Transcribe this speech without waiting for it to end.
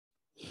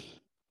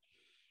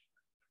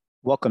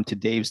Welcome to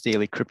Dave's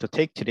Daily Crypto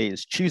Take. Today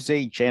is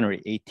Tuesday,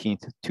 January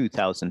 18th,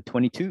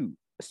 2022.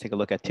 Let's take a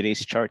look at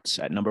today's charts.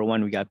 At number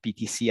one, we got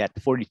BTC at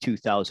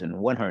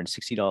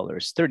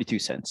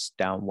 $42,160.32,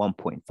 down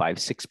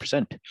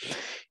 1.56%.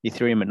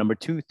 Ethereum at number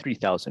two,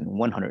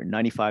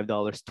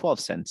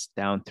 $3,195.12,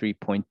 down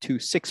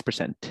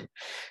 3.26%.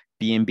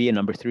 BNB at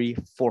number three,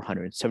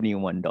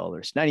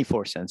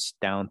 $471.94,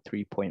 down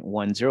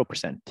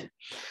 3.10%.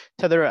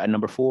 Tether at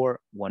number four,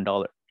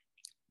 $1.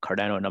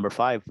 Cardano at number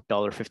five,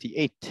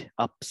 $1.58,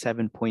 up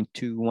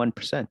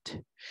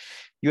 7.21%.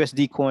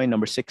 USD coin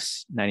number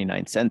six,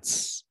 99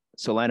 cents.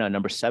 Solana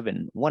number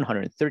seven,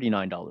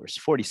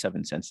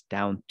 $139.47,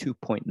 down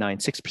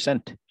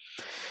 2.96%.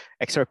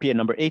 XRP at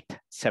number eight,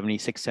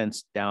 76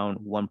 cents, down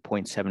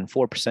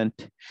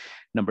 1.74%.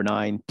 Number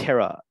nine,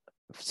 Terra,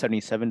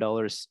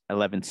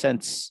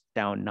 $77.11,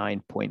 down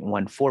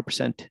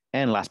 9.14%.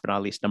 And last but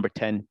not least, number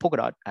 10,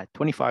 Polkadot at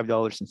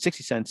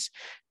 $25.60,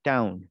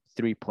 down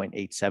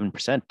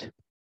 3.87%.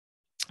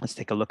 Let's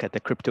take a look at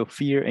the crypto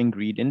fear and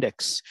greed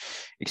index.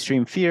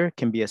 Extreme fear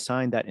can be a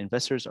sign that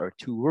investors are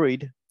too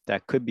worried.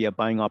 That could be a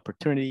buying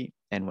opportunity.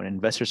 And when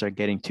investors are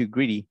getting too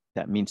greedy,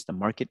 that means the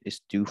market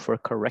is due for a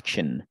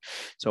correction.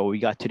 So what we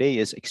got today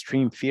is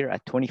extreme fear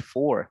at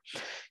 24.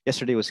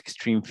 Yesterday was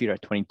extreme fear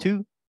at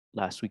 22.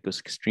 Last week was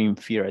extreme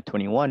fear at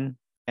 21.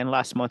 And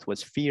last month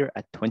was fear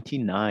at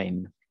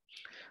 29.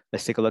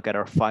 Let's take a look at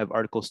our 5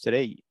 articles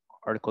today.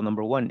 Article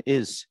number one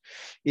is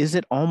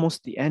it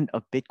almost the end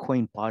of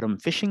Bitcoin bottom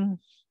fishing?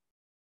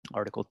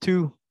 Article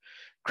 2,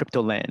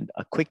 Cryptoland,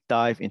 a quick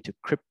dive into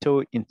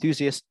crypto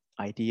enthusiast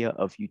idea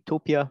of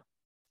utopia.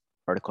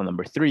 Article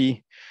number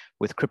 3,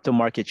 with crypto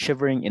market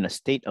shivering in a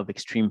state of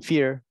extreme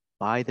fear,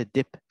 buy the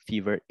dip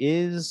fever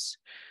is.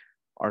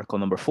 Article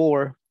number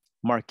 4,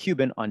 Mark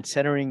Cuban on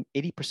centering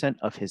 80%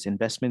 of his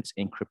investments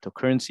in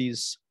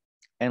cryptocurrencies.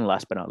 And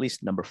last but not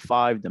least, number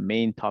 5, the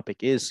main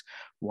topic is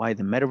why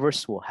the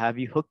metaverse will have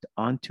you hooked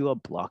onto a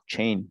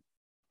blockchain.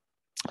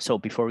 So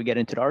before we get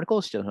into the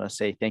articles, just want to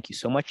say thank you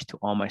so much to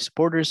all my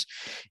supporters.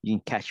 You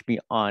can catch me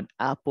on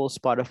Apple,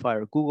 Spotify,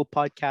 or Google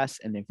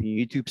Podcasts. And if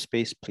you're YouTube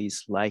space,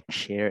 please like,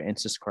 share, and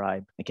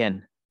subscribe.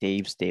 Again,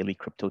 Dave's Daily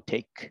Crypto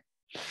Take.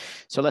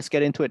 So let's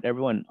get into it,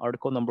 everyone.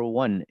 Article number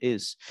 1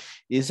 is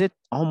it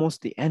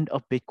almost the end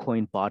of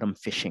Bitcoin bottom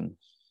fishing?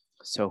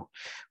 So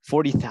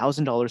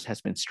 $40,000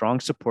 has been strong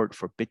support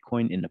for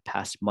Bitcoin in the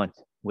past month,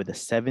 with a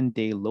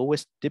 7-day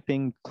lowest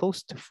dipping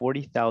close to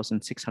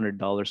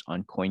 $40,600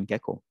 on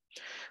CoinGecko.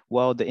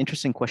 Well, the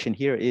interesting question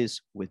here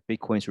is, with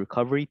Bitcoin's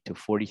recovery to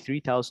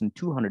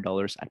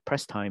 $43,200 at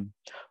press time,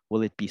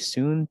 will it be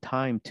soon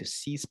time to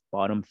cease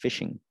bottom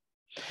fishing?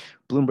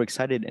 Bloomberg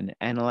cited an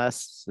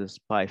analysis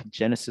by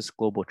Genesis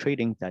Global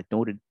Trading that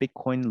noted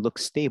Bitcoin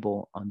looks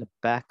stable on the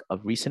back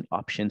of recent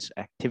options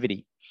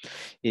activity.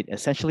 It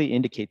essentially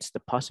indicates the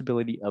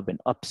possibility of an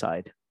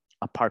upside.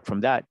 Apart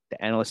from that,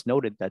 the analyst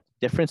noted that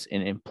the difference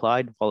in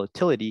implied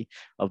volatility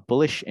of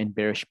bullish and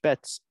bearish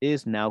bets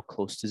is now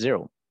close to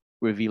zero,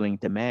 revealing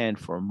demand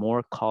for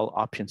more call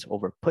options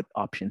over put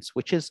options,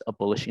 which is a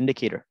bullish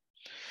indicator.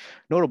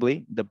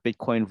 Notably, the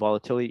Bitcoin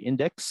Volatility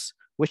Index,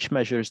 which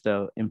measures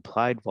the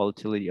implied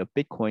volatility of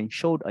Bitcoin,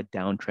 showed a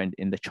downtrend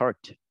in the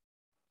chart.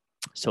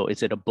 So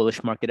is it a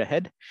bullish market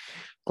ahead?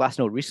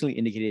 Glassnode recently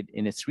indicated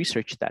in its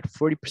research that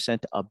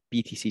 40% of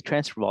BTC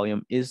transfer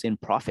volume is in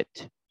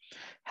profit.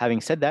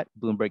 Having said that,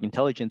 Bloomberg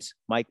Intelligence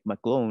Mike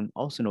McGlone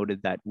also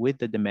noted that with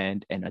the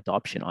demand and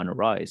adoption on a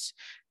rise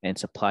and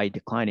supply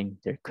declining,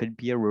 there could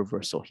be a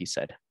reversal, he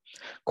said.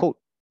 Quote,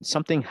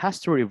 something has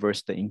to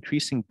reverse the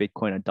increasing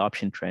Bitcoin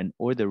adoption trend,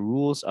 or the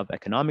rules of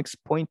economics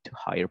point to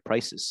higher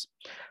prices.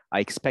 I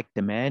expect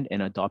demand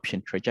and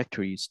adoption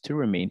trajectories to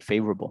remain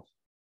favorable.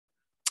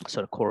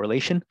 So the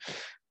correlation,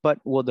 but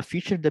will the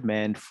future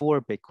demand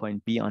for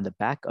Bitcoin be on the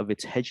back of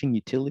its hedging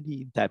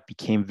utility that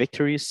became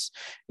victorious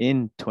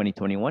in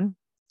 2021?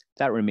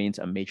 That remains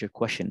a major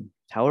question.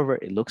 However,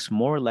 it looks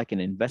more like an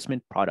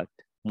investment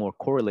product, more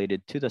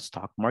correlated to the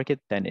stock market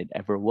than it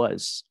ever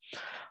was.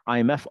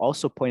 IMF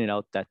also pointed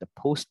out that the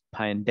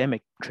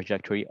post-pandemic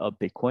trajectory of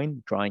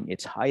Bitcoin drawing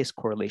its highest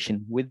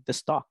correlation with the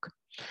stock.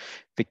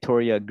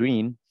 Victoria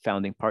Green,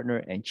 founding partner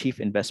and chief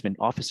investment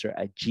officer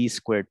at G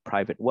Squared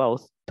Private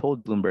Wealth,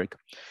 told Bloomberg,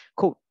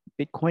 quote,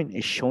 Bitcoin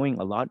is showing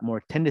a lot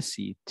more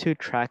tendency to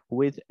track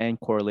with and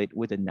correlate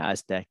with the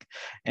NASDAQ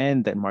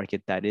and the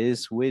market that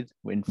is with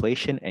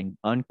inflation and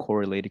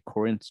uncorrelated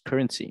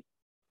currency.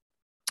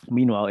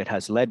 Meanwhile, it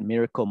has led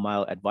Miracle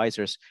Mile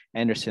advisors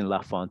Anderson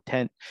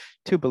LaFontaine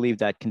to believe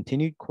that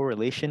continued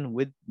correlation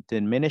would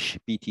diminish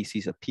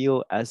BTC's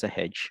appeal as a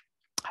hedge.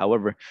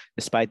 However,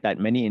 despite that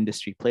many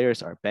industry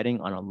players are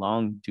betting on a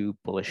long-due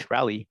bullish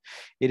rally,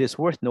 it is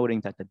worth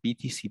noting that the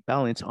BTC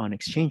balance on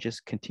exchanges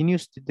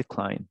continues to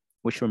decline,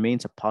 which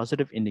remains a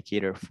positive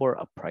indicator for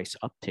a price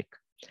uptick.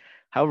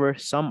 However,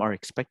 some are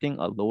expecting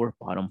a lower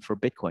bottom for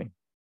Bitcoin.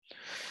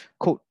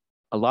 Quote,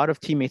 a lot of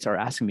teammates are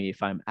asking me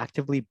if I'm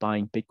actively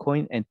buying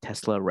Bitcoin and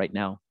Tesla right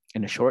now.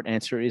 And the short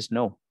answer is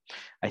no.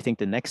 I think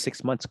the next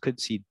 6 months could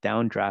see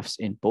downdrafts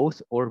in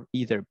both or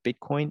either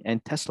Bitcoin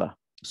and Tesla.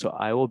 So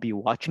I will be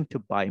watching to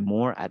buy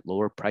more at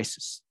lower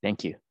prices.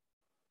 Thank you.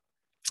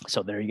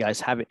 So there you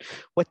guys have it.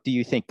 What do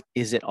you think?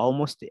 Is it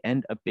almost the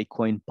end of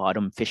Bitcoin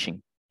bottom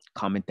fishing?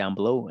 Comment down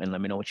below and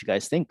let me know what you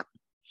guys think.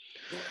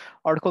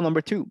 Article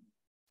number 2,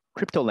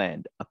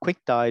 Cryptoland, a quick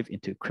dive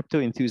into crypto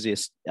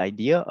enthusiast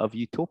idea of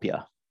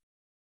utopia.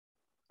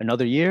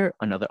 Another year,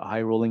 another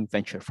eye-rolling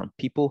venture from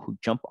people who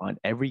jump on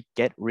every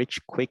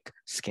get-rich-quick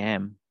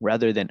scam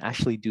rather than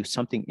actually do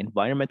something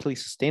environmentally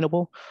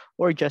sustainable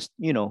or just,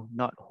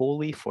 not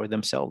wholly for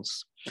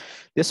themselves.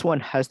 This one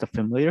has the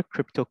familiar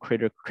crypto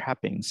creator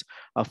trappings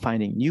of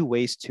finding new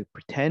ways to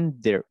pretend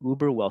they're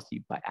uber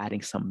wealthy by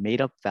adding some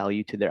made-up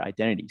value to their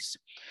identities.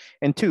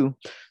 And 2,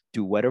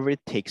 do whatever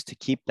it takes to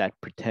keep that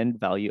pretend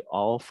value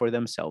all for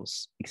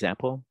themselves.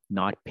 Example,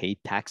 not pay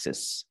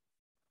taxes.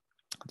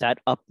 That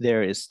up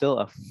there is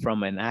still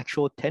from an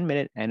actual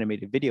 10-minute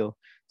animated video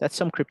that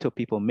some crypto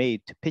people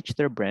made to pitch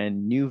their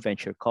brand new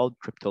venture called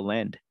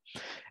Cryptoland.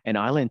 An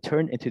island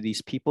turned into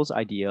these people's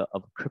idea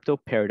of a crypto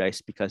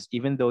paradise because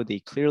even though they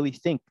clearly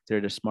think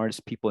they're the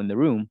smartest people in the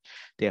room,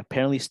 they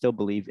apparently still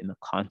believe in the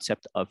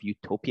concept of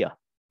utopia.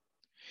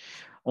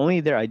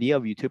 Only their idea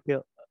of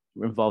utopia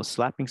involves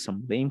slapping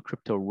some lame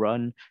crypto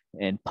run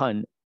and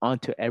pun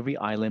onto every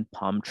island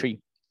palm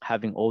tree,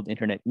 having old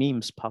internet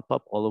memes pop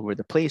up all over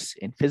the place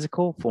in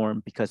physical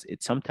form because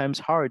it's sometimes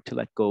hard to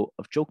let go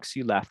of jokes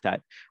you laughed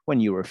at when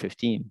you were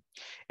 15,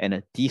 and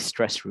a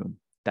de-stress room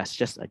that's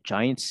just a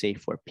giant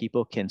safe where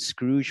people can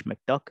Scrooge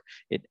McDuck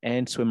it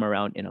and swim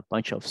around in a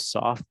bunch of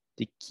soft,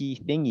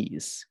 sticky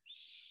thingies.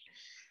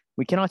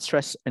 We cannot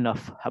stress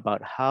enough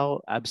about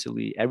how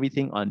absolutely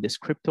everything on this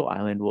crypto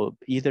island will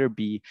either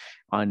be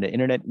on the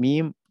internet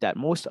meme that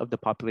most of the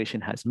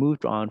population has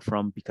moved on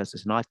from because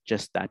it's not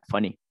just that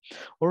funny,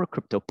 or a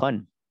crypto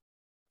pun.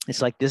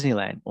 It's like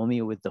Disneyland,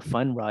 only with the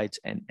fun rides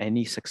and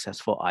any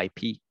successful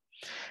IP.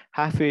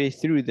 Halfway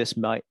through this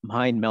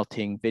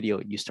mind-melting video,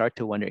 you start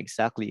to wonder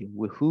exactly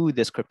who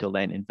this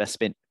Cryptoland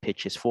investment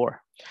pitch is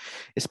for,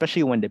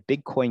 especially when the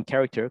Bitcoin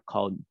character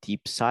called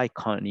Deep Psy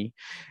Connie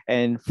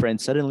and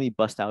friends suddenly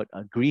bust out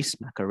a Grease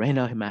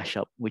Macarena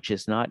mashup, which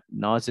is not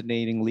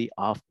nauseatingly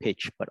off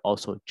pitch, but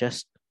also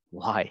just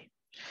why?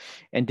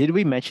 And did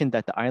we mention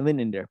that the island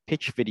in their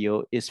pitch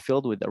video is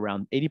filled with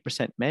around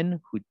 80%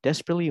 men who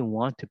desperately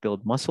want to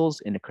build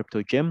muscles in a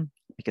crypto gym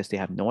because they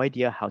have no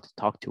idea how to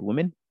talk to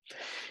women?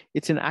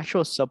 It's an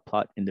actual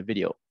subplot in the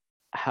video,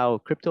 how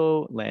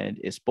Cryptoland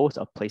is both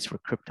a place for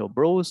crypto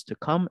bros to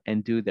come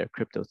and do their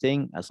crypto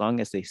thing as long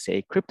as they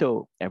say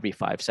crypto every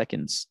 5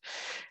 seconds,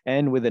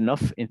 and with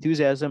enough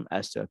enthusiasm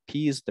as to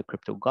appease the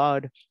crypto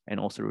god and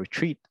also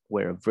retreat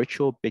where a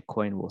virtual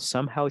Bitcoin will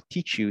somehow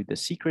teach you the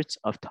secrets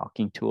of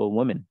talking to a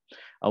woman,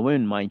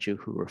 mind you,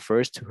 who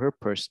refers to her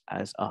purse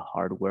as a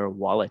hardware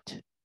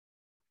wallet.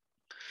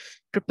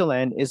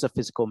 Cryptoland is a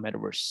physical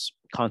metaverse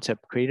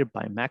concept created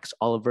by Max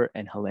Oliver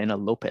and Helena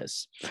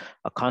Lopez,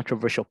 a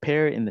controversial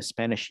pair in the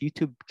Spanish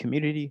YouTube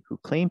community who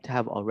claim to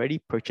have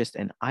already purchased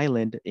an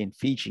island in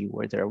Fiji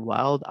where their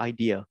wild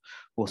idea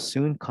will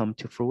soon come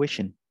to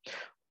fruition.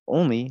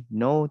 Only,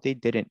 no, they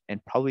didn't and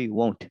probably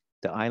won't.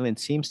 The island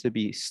seems to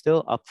be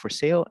still up for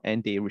sale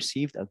and they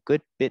received a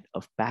good bit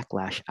of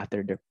backlash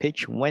after their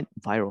pitch went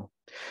viral.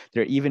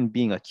 They're even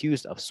being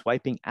accused of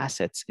swiping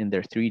assets in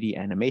their 3D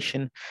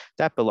animation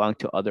that belong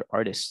to other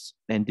artists.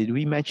 And did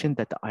we mention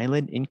that the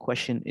island in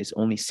question is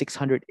only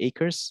 600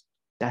 acres?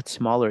 That's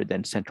smaller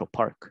than Central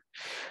Park.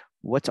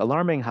 What's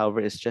alarming,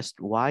 however, is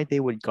just why they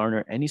would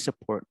garner any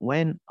support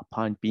when,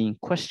 upon being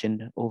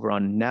questioned over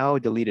on a now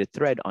deleted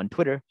thread on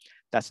Twitter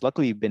that's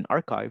luckily been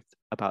archived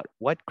about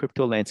what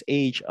Cryptoland's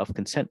age of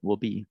consent will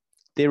be,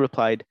 they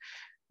replied,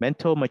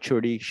 mental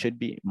maturity should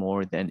be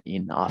more than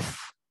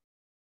enough.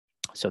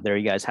 So there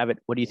you guys have it.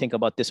 What do you think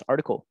about this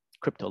article?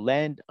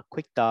 Cryptoland, a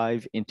quick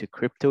dive into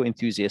crypto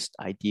enthusiast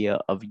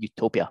idea of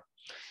utopia.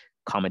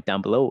 Comment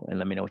down below and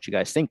let me know what you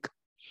guys think.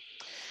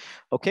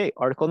 Okay,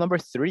 article number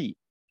 3.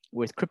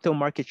 With crypto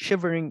market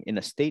shivering in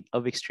a state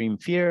of extreme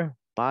fear,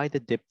 buy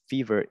the dip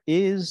fever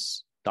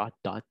is ...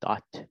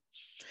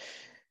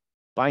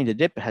 Buying the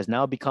dip has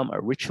now become a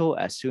ritual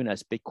as soon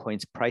as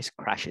Bitcoin's price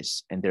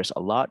crashes, and there's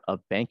a lot of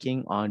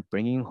banking on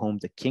bringing home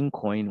the king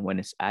coin when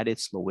it's at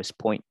its lowest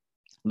point.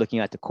 Looking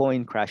at the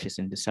coin crashes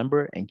in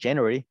December and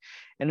January,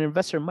 an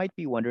investor might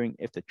be wondering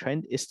if the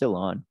trend is still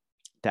on.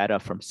 Data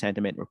from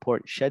Sentiment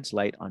Report sheds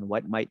light on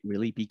what might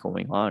really be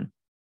going on.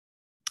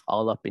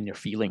 All up in your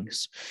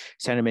feelings.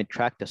 Sentiment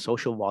tracked the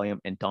social volume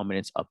and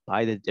dominance of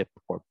buy the dip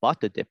or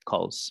bought the dip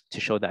calls to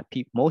show that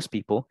most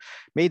people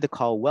made the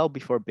call well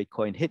before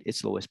Bitcoin hit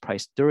its lowest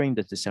price during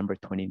the December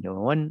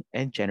 2021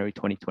 and January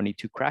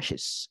 2022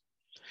 crashes.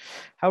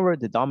 However,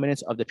 the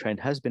dominance of the trend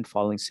has been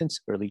falling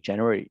since early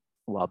January.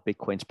 While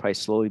Bitcoin's price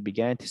slowly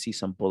began to see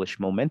some bullish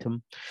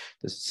momentum,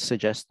 this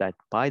suggests that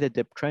buy the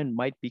dip trend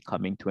might be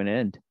coming to an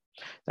end.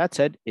 That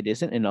said, it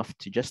isn't enough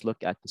to just look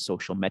at the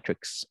social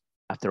metrics.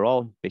 After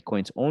all,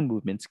 Bitcoin's own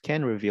movements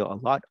can reveal a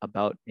lot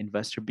about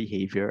investor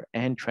behavior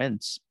and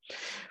trends.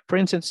 For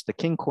instance, the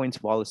King coin's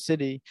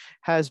volatility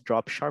has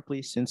dropped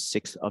sharply since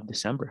 6th of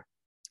December.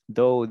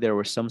 Though there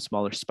were some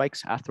smaller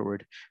spikes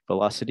afterward,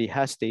 velocity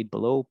has stayed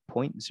below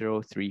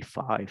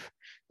 0.035.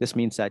 This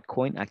means that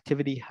coin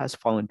activity has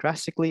fallen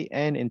drastically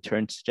and in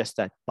turn suggests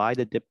that buy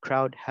the dip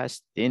crowd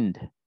has thinned.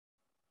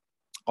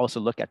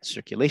 Also look at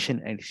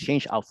circulation and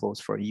exchange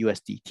outflows for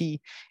USDT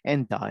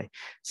and DAI.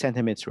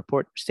 Sentiment's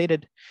report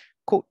stated,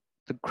 quote,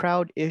 the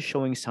crowd is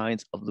showing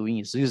signs of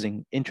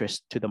losing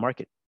interest to the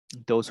market.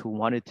 Those who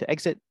wanted to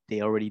exit,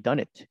 they already done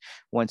it.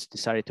 Once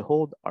decided to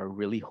hold, are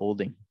really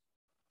holding.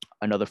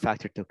 Another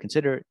factor to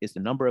consider is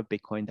the number of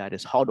Bitcoin that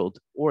is hodled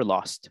or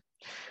lost.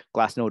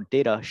 Glassnode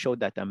data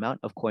showed that the amount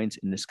of coins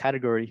in this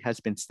category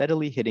has been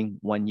steadily hitting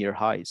one-year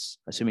highs,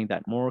 assuming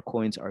that more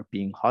coins are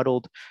being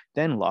hodled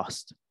than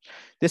lost.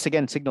 This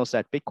again signals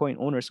that Bitcoin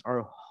owners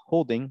are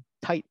holding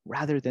tight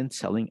rather than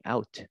selling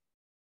out.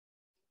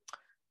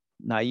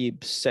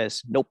 Naib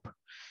says, nope.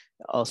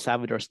 El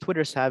Salvador's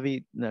Twitter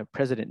savvy,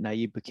 President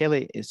Nayib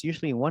Bukele is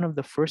usually one of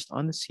the first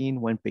on the scene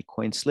when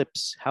Bitcoin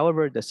slips.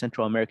 However, the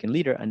Central American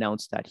leader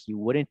announced that he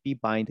wouldn't be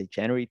buying the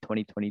January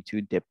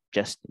 2022 dip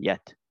just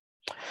yet.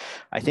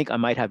 I think I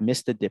might have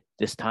missed the dip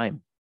this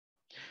time.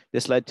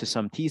 This led to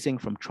some teasing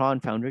from Tron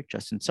founder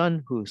Justin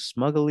Sun, who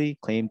smugly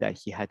claimed that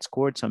he had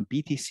scored some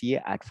BTC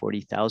at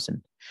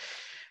 40,000.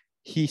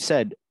 He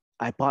said,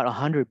 I bought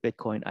 100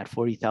 Bitcoin at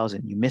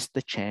 40,000. You missed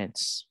the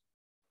chance.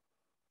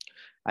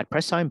 At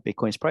press time,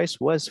 Bitcoin's price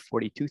was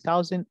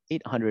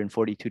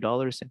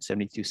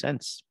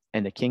 $42,842.72,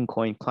 and the King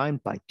coin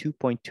climbed by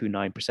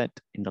 2.29%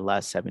 in the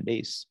last 7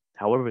 days.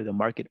 However, the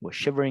market was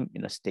shivering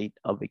in a state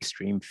of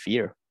extreme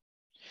fear.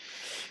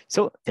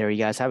 So there you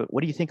guys have it.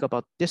 What do you think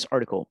about this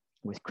article?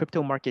 With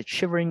crypto market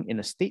shivering in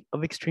a state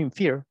of extreme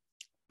fear,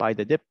 buy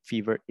the dip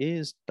fever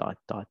is ...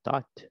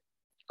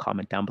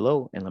 Comment down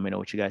below and let me know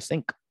what you guys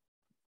think.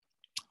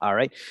 All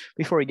right,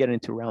 before we get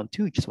into round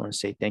two, just want to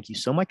say thank you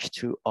so much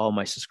to all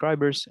my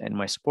subscribers and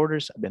my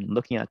supporters. I've been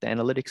looking at the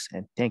analytics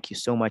and thank you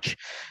so much.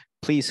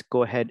 Please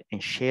go ahead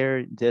and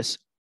share this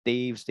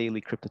Dave's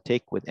Daily Crypto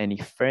Take with any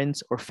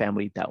friends or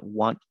family that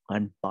want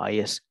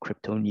unbiased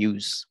crypto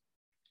news.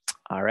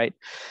 All right,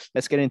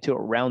 let's get into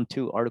round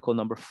two, article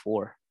number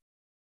 4.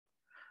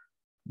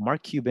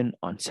 Mark Cuban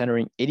on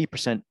centering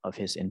 80% of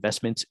his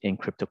investments in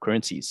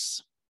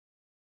cryptocurrencies.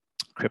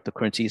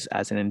 Cryptocurrencies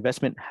as an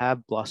investment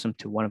have blossomed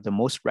to one of the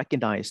most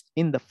recognized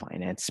in the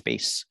finance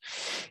space.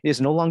 It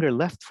is no longer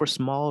left for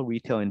small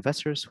retail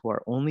investors who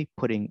are only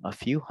putting a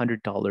few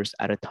 $100s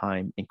at a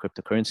time in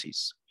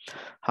cryptocurrencies.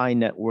 High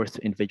net worth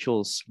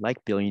individuals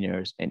like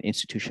billionaires and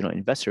institutional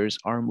investors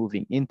are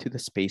moving into the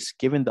space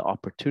given the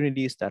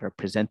opportunities that are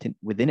presented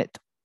within it.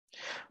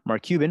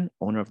 Mark Cuban,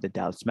 owner of the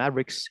Dallas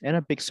Mavericks and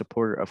a big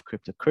supporter of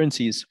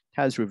cryptocurrencies,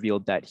 has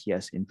revealed that he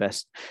has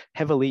invested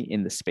heavily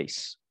in the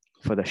space.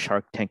 For the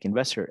Shark Tank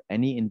investor,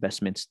 any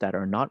investments that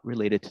are not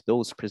related to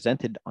those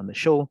presented on the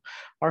show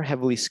are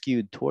heavily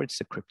skewed towards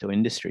the crypto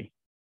industry.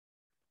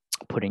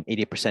 Putting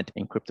 80%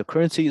 in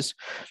cryptocurrencies,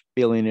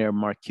 billionaire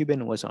Mark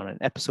Cuban was on an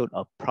episode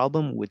of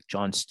Problem with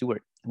Jon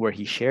Stewart, where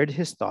he shared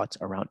his thoughts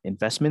around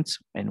investments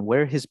and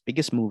where his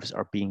biggest moves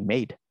are being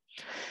made.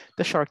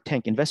 The Shark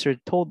Tank investor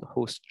told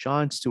host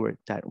Jon Stewart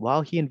that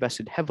while he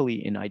invested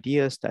heavily in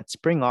ideas that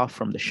spring off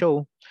from the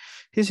show,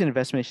 his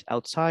investments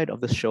outside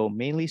of the show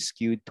mainly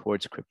skewed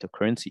towards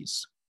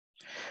cryptocurrencies.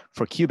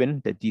 For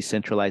Cuban, the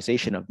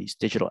decentralization of these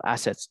digital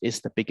assets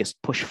is the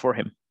biggest push for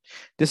him.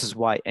 This is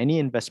why any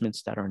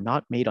investments that are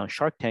not made on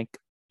Shark Tank,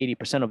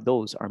 80% of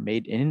those are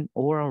made in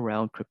or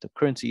around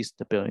cryptocurrencies,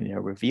 the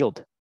billionaire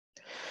revealed.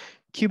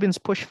 Cuban's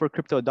push for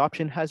crypto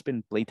adoption has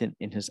been blatant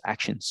in his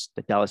actions.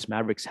 The Dallas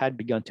Mavericks had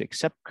begun to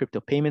accept crypto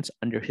payments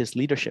under his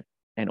leadership,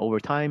 and over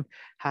time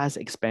has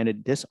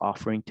expanded this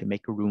offering to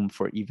make room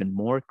for even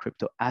more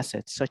crypto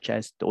assets such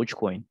as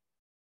Dogecoin.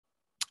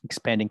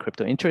 Expanding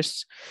crypto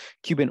interests,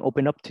 Cuban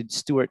opened up to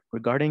Stewart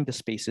regarding the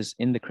spaces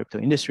in the crypto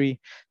industry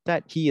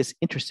that he is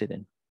interested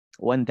in.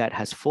 One that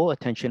has full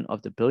attention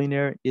of the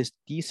billionaire is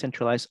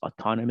decentralized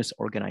autonomous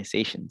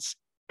organizations,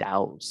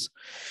 DAOs.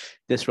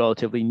 This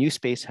relatively new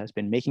space has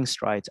been making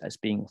strides as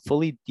being a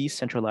fully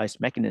decentralized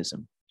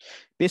mechanism.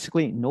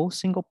 Basically, no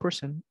single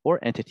person or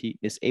entity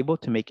is able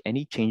to make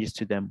any changes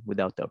to them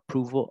without the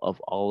approval of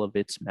all of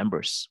its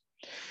members.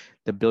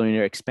 The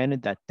billionaire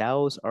expanded that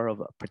DAOs are of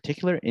a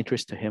particular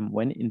interest to him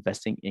when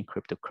investing in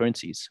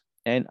cryptocurrencies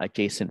and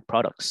adjacent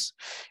products.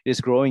 It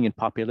is growing in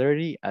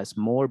popularity as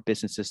more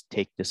businesses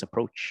take this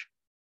approach.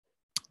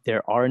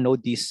 There are no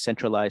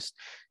decentralized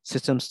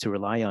systems to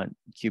rely on,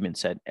 Cuban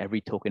said. Every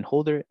token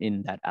holder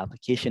in that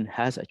application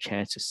has a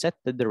chance to set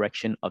the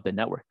direction of the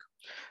network.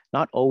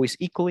 Not always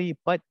equally,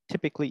 but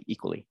typically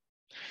equally.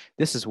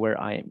 This is where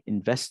I am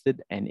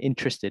invested and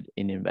interested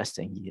in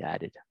investing, he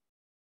added.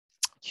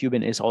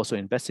 Cuban is also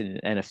invested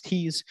in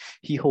NFTs.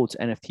 He holds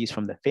NFTs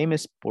from the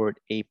famous Bored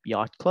Ape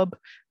Yacht Club,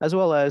 as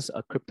well as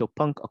a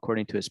CryptoPunk,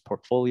 according to his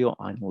portfolio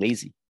on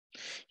Lazy.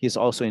 He is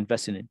also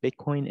invested in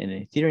Bitcoin and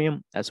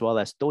Ethereum, as well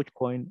as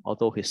Dogecoin,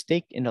 although his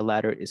stake in the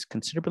latter is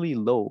considerably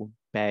low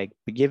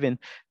given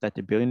that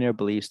the billionaire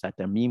believes that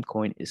the meme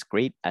coin is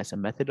great as a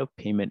method of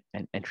payment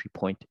and entry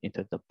point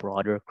into the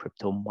broader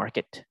crypto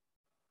market.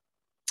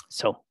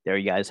 So there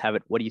you guys have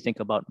it. What do you think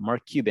about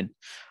Mark Cuban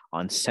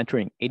on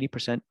centering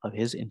 80% of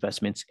his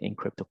investments in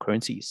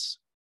cryptocurrencies?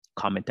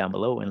 Comment down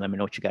below and let me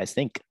know what you guys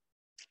think.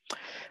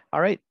 All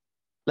right,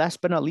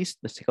 last but not least,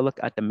 let's take a look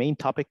at the main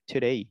topic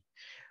today.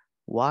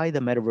 Why the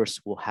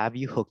metaverse will have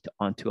you hooked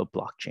onto a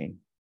blockchain.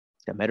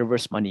 The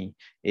metaverse money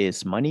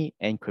is money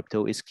and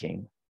crypto is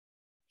king.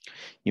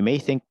 You may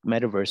think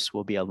metaverse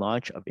will be a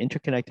launch of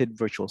interconnected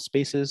virtual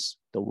spaces,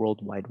 the World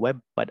Wide Web,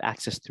 but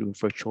accessed through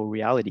virtual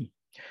reality.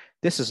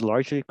 This is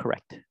largely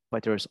correct,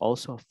 but there is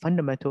also a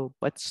fundamental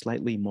but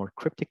slightly more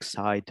cryptic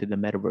side to the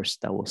metaverse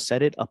that will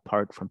set it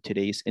apart from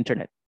today's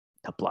internet,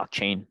 the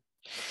blockchain.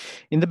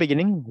 In the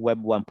beginning,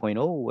 Web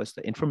 1.0 was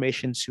the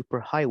information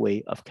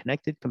superhighway of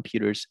connected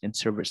computers and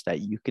servers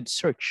that you could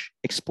search,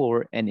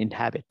 explore, and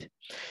inhabit,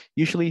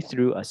 usually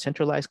through a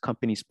centralized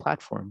company's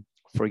platform,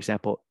 for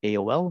example,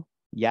 AOL,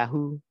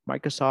 Yahoo,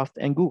 Microsoft,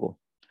 and Google.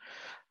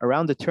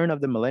 Around the turn of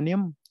the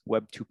millennium,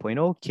 Web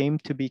 2.0 came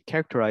to be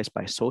characterized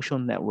by social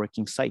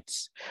networking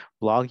sites,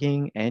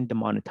 blogging, and the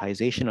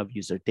monetization of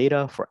user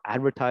data for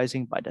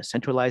advertising by the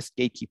centralized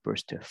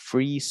gatekeepers to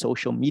free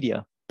social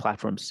media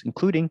platforms,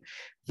 including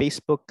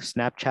Facebook,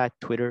 Snapchat,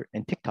 Twitter,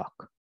 and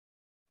TikTok.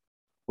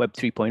 Web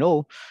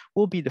 3.0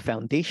 will be the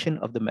foundation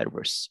of the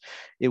metaverse.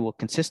 It will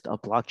consist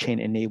of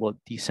blockchain-enabled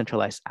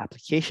decentralized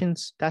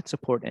applications that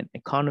support an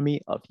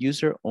economy of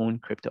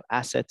user-owned crypto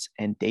assets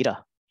and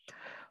data.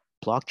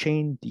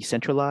 Blockchain,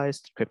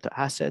 decentralized crypto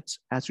assets.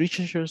 As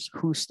researchers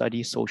who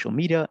study social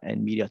media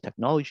and media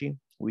technology,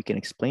 we can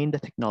explain the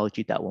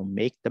technology that will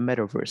make the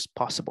metaverse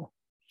possible.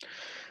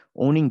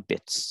 Owning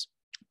bits.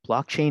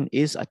 Blockchain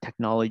is a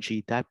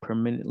technology that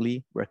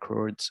permanently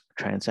records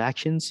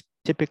transactions,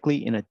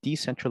 typically in a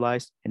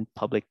decentralized and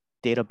public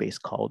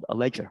database called a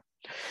ledger.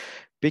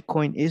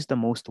 Bitcoin is the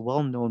most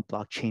well-known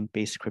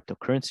blockchain-based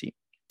cryptocurrency.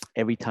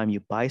 Every time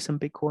you buy some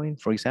Bitcoin,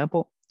 for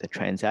example, the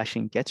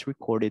transaction gets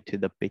recorded to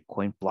the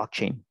Bitcoin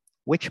blockchain,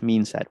 which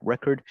means that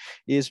record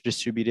is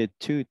distributed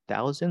to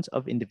thousands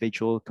of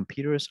individual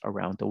computers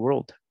around the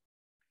world.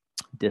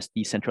 This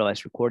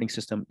decentralized recording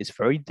system is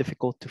very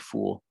difficult to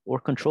fool or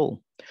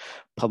control.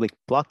 Public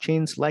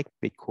blockchains like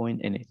Bitcoin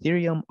and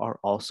Ethereum are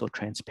also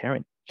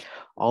transparent.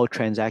 All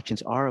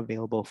transactions are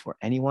available for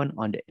anyone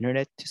on the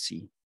internet to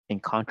see, in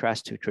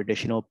contrast to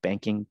traditional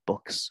banking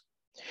books.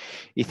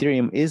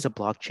 Ethereum is a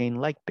blockchain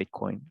like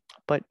Bitcoin,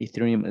 but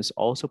Ethereum is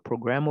also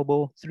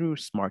programmable through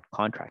smart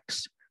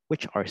contracts,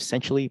 which are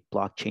essentially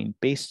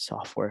blockchain-based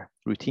software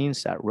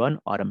routines that run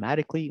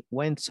automatically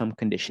when some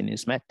condition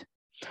is met.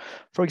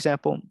 For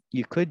example,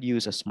 you could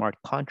use a smart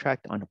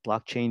contract on a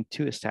blockchain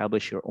to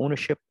establish your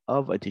ownership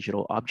of a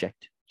digital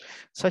object,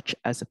 such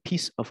as a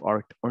piece of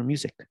art or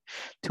music,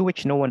 to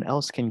which no one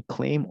else can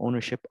claim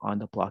ownership on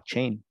the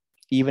blockchain.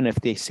 Even if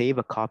they save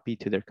a copy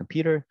to their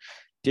computer,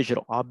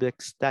 digital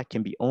objects that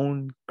can be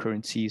owned,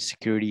 currencies,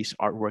 securities,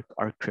 artwork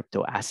are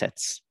crypto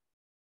assets.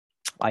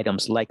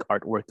 Items like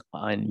artwork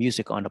and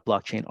music on the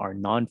blockchain are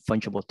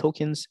non-fungible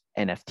tokens,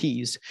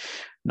 NFTs.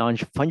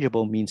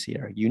 Non-fungible means they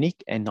are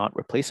unique and not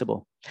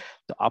replaceable.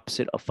 The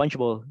opposite of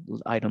fungible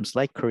items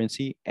like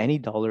currency, any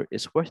dollar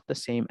is worth the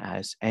same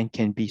as and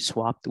can be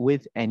swapped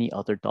with any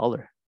other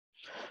dollar.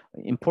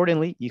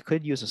 Importantly, you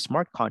could use a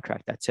smart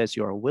contract that says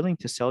you are willing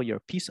to sell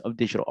your piece of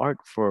digital art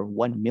for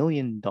 $1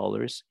 million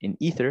in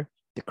Ether,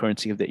 the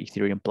currency of the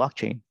Ethereum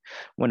blockchain.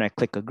 When I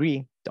click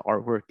agree, the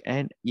artwork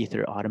and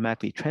Ether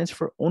automatically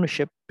transfer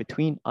ownership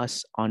between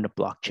us on the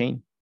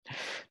blockchain.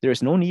 There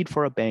is no need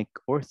for a bank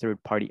or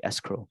third-party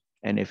escrow.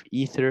 And if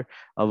either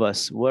of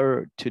us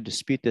were to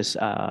dispute this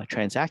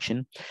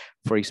transaction,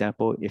 for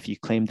example, if you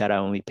claim that I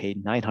only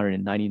paid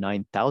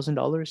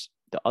 $999,000,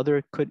 the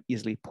other could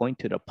easily point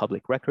to the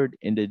public record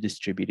in the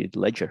distributed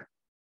ledger.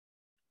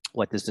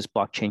 What does this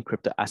blockchain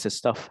crypto asset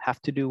stuff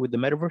have to do with the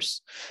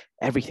metaverse?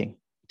 Everything.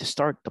 To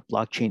start, the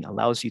blockchain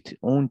allows you to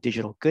own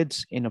digital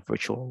goods in a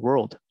virtual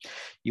world.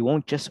 You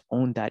won't just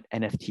own that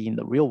NFT in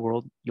the real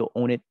world, you'll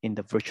own it in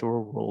the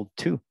virtual world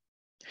too.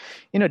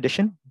 In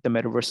addition, the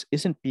metaverse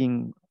isn't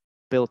being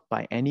built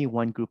by any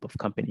one group of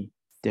company.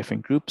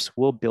 Different groups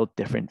will build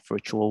different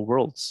virtual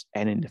worlds,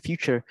 and in the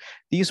future,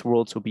 these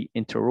worlds will be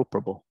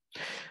interoperable,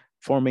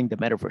 forming the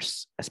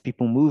metaverse. As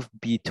people move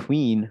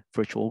between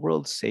virtual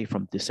worlds, say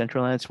from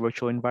decentralized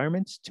virtual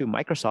environments to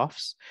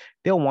Microsoft's,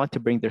 they'll want to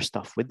bring their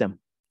stuff with them.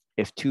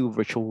 If two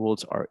virtual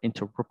worlds are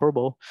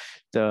interoperable,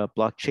 the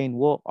blockchain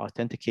will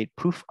authenticate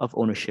proof of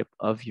ownership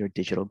of your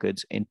digital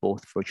goods in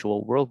both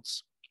virtual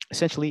worlds.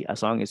 Essentially,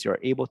 as long as you're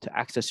able to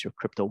access your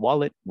crypto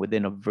wallet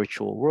within a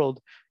virtual world,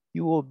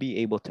 you will be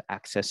able to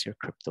access your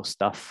crypto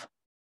stuff.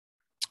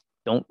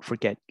 Don't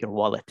forget your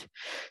wallet.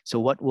 So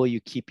what will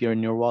you keep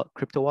in your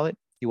crypto wallet?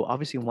 You will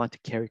obviously want to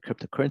carry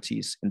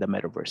cryptocurrencies in the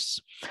metaverse.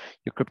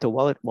 Your crypto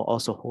wallet will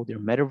also hold your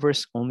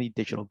metaverse-only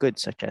digital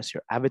goods, such as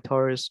your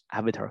avatars,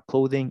 avatar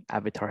clothing,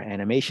 avatar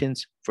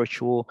animations,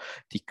 virtual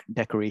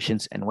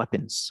decorations, and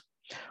weapons.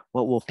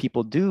 What will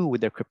people do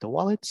with their crypto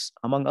wallets?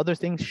 Among other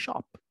things,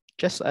 shop,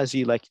 just as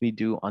you likely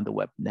do on the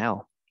web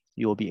now.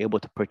 You will be able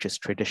to purchase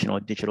traditional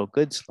digital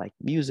goods like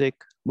music,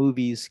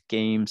 movies,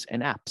 games,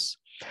 and apps.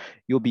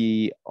 You'll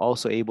be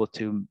also able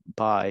to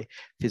buy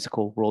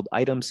physical world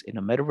items in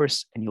a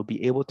metaverse, and you'll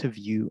be able to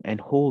view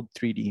and hold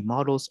 3D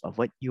models of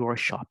what you are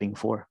shopping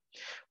for,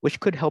 which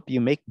could help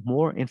you make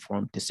more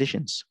informed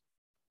decisions.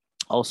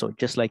 Also,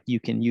 just like you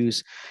can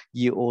use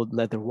your old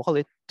leather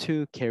wallet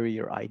to carry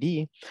your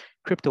ID,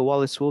 crypto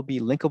wallets will be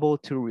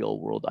linkable to real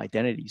world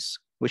identities,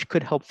 which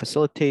could help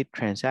facilitate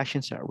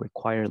transactions that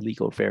require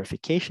legal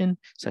verification,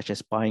 such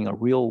as buying a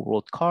real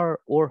world car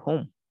or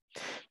home.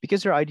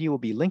 Because your ID will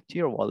be linked to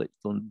your wallet,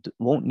 you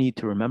won't need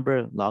to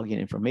remember login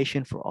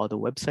information for all the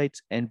websites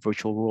and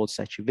virtual worlds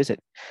that you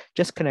visit.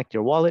 Just connect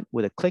your wallet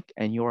with a click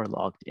and you are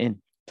logged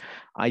in.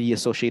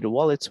 ID-associated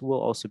wallets will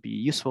also be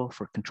useful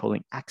for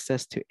controlling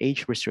access to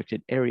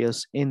age-restricted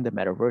areas in the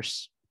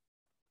metaverse.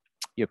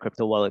 Your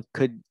crypto wallet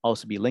could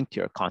also be linked to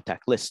your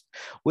contact list,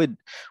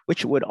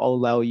 which would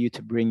allow you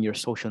to bring your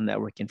social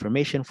network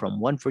information from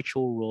one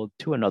virtual world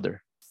to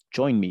another.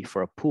 Join me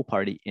for a pool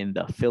party in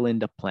the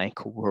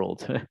fill-in-the-blank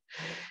world.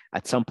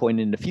 At some point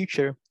in the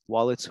future,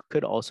 wallets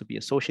could also be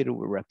associated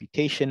with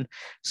reputation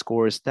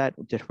scores that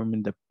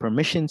determine the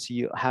permissions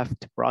you have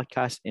to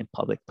broadcast in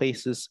public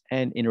places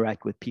and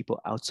interact with people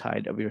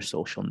outside of your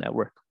social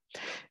network.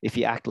 If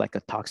you act like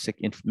a toxic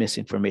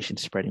misinformation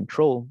spreading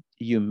troll,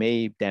 you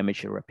may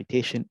damage your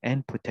reputation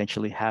and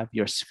potentially have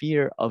your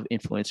sphere of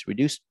influence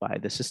reduced by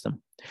the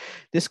system.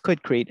 This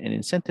could create an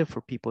incentive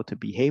for people to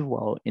behave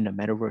well in a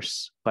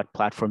metaverse, but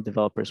platform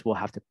developers will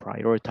have to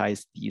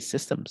prioritize these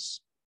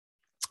systems.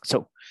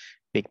 So,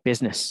 big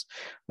business.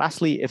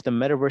 Lastly, if the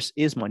metaverse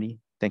is money,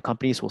 then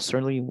companies will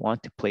certainly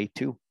want to play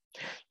too.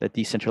 The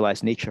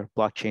decentralized nature of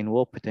blockchain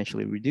will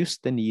potentially reduce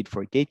the need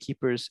for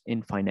gatekeepers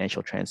in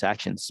financial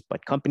transactions,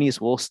 but companies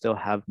will still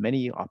have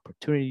many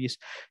opportunities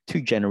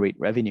to generate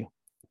revenue,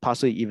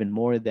 possibly even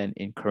more than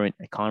in current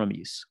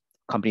economies.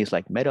 Companies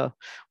like Meta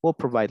will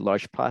provide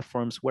large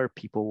platforms where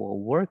people will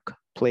work,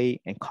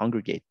 play, and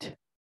congregate.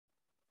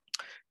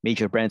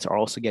 Major brands are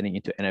also getting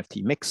into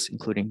NFT mix,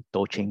 including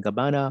Dolce &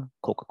 Gabbana,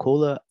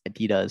 Coca-Cola,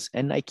 Adidas,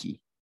 and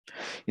Nike.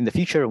 In the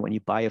future, when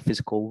you buy a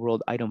physical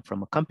world item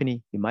from a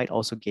company, you might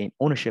also gain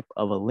ownership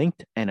of a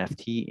linked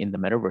NFT in the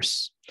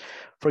metaverse.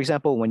 For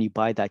example, when you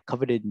buy that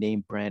coveted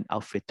name brand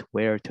outfit to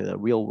wear to the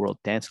real world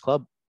dance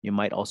club, you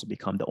might also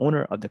become the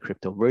owner of the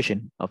crypto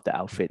version of the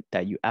outfit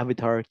that your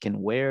avatar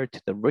can wear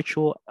to the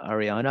virtual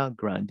Ariana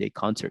Grande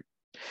concert.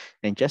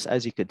 And just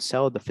as you could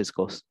sell the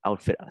physical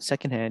outfit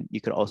secondhand, you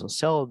could also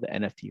sell the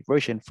NFT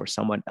version for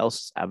someone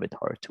else's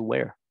avatar to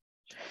wear.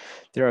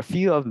 There are a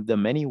few of the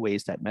many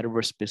ways that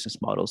metaverse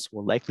business models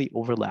will likely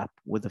overlap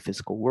with the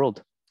physical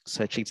world.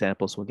 Such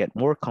examples will get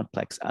more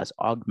complex as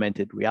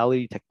augmented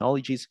reality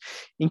technologies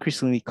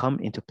increasingly come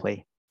into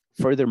play,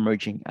 further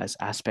merging as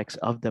aspects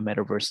of the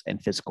metaverse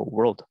and physical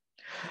world.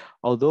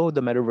 Although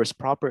the metaverse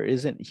proper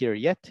isn't here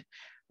yet,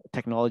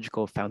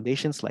 technological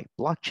foundations like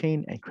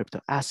blockchain and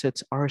crypto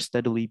assets are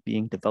steadily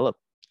being developed,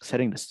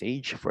 setting the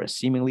stage for a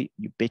seemingly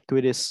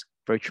ubiquitous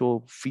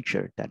virtual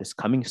feature that is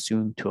coming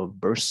soon to a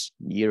verse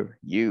near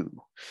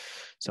you.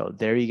 So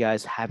there you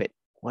guys have it.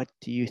 What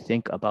do you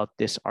think about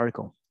this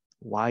article?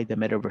 Why the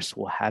metaverse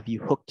will have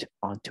you hooked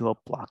onto a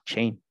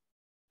blockchain?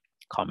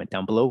 Comment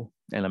down below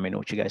and let me know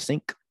what you guys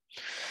think.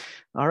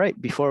 All right,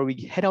 before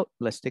we head out,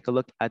 let's take a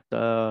look at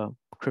the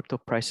crypto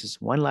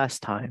prices one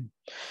last time.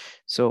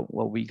 So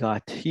what we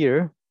got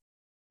here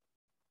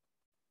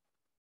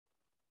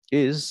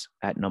is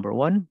at number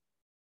one.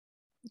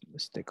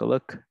 Let's take a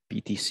look.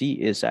 BTC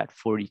is at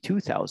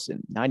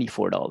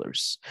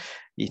 $42,094.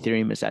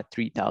 Ethereum is at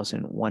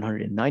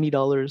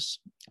 $3,190.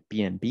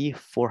 BNB,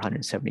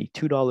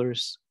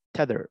 $472.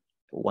 Tether,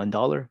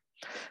 $1.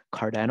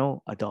 Cardano,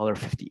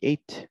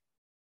 $1.58.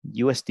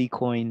 USD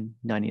coin,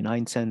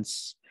 99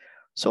 cents.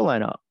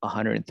 Solana,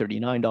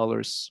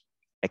 $139.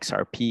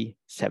 XRP,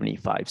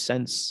 75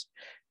 cents.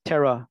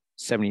 Terra,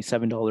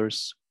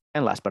 $77.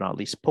 And last but not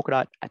least,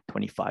 Polkadot at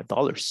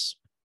 $25.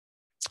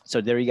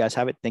 So there you guys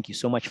have it. Thank you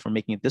so much for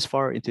making it this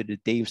far into the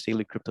Dave's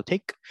Daily Crypto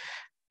Take.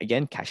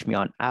 Again, catch me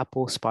on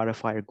Apple,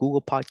 Spotify, or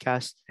Google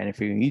Podcasts. And if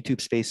you're in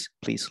YouTube space,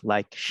 please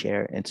like,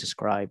 share, and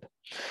subscribe.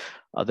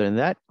 Other than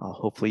that,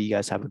 hopefully you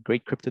guys have a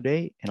great crypto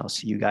day, and I'll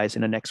see you guys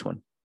in the next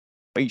one.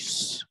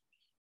 Peace.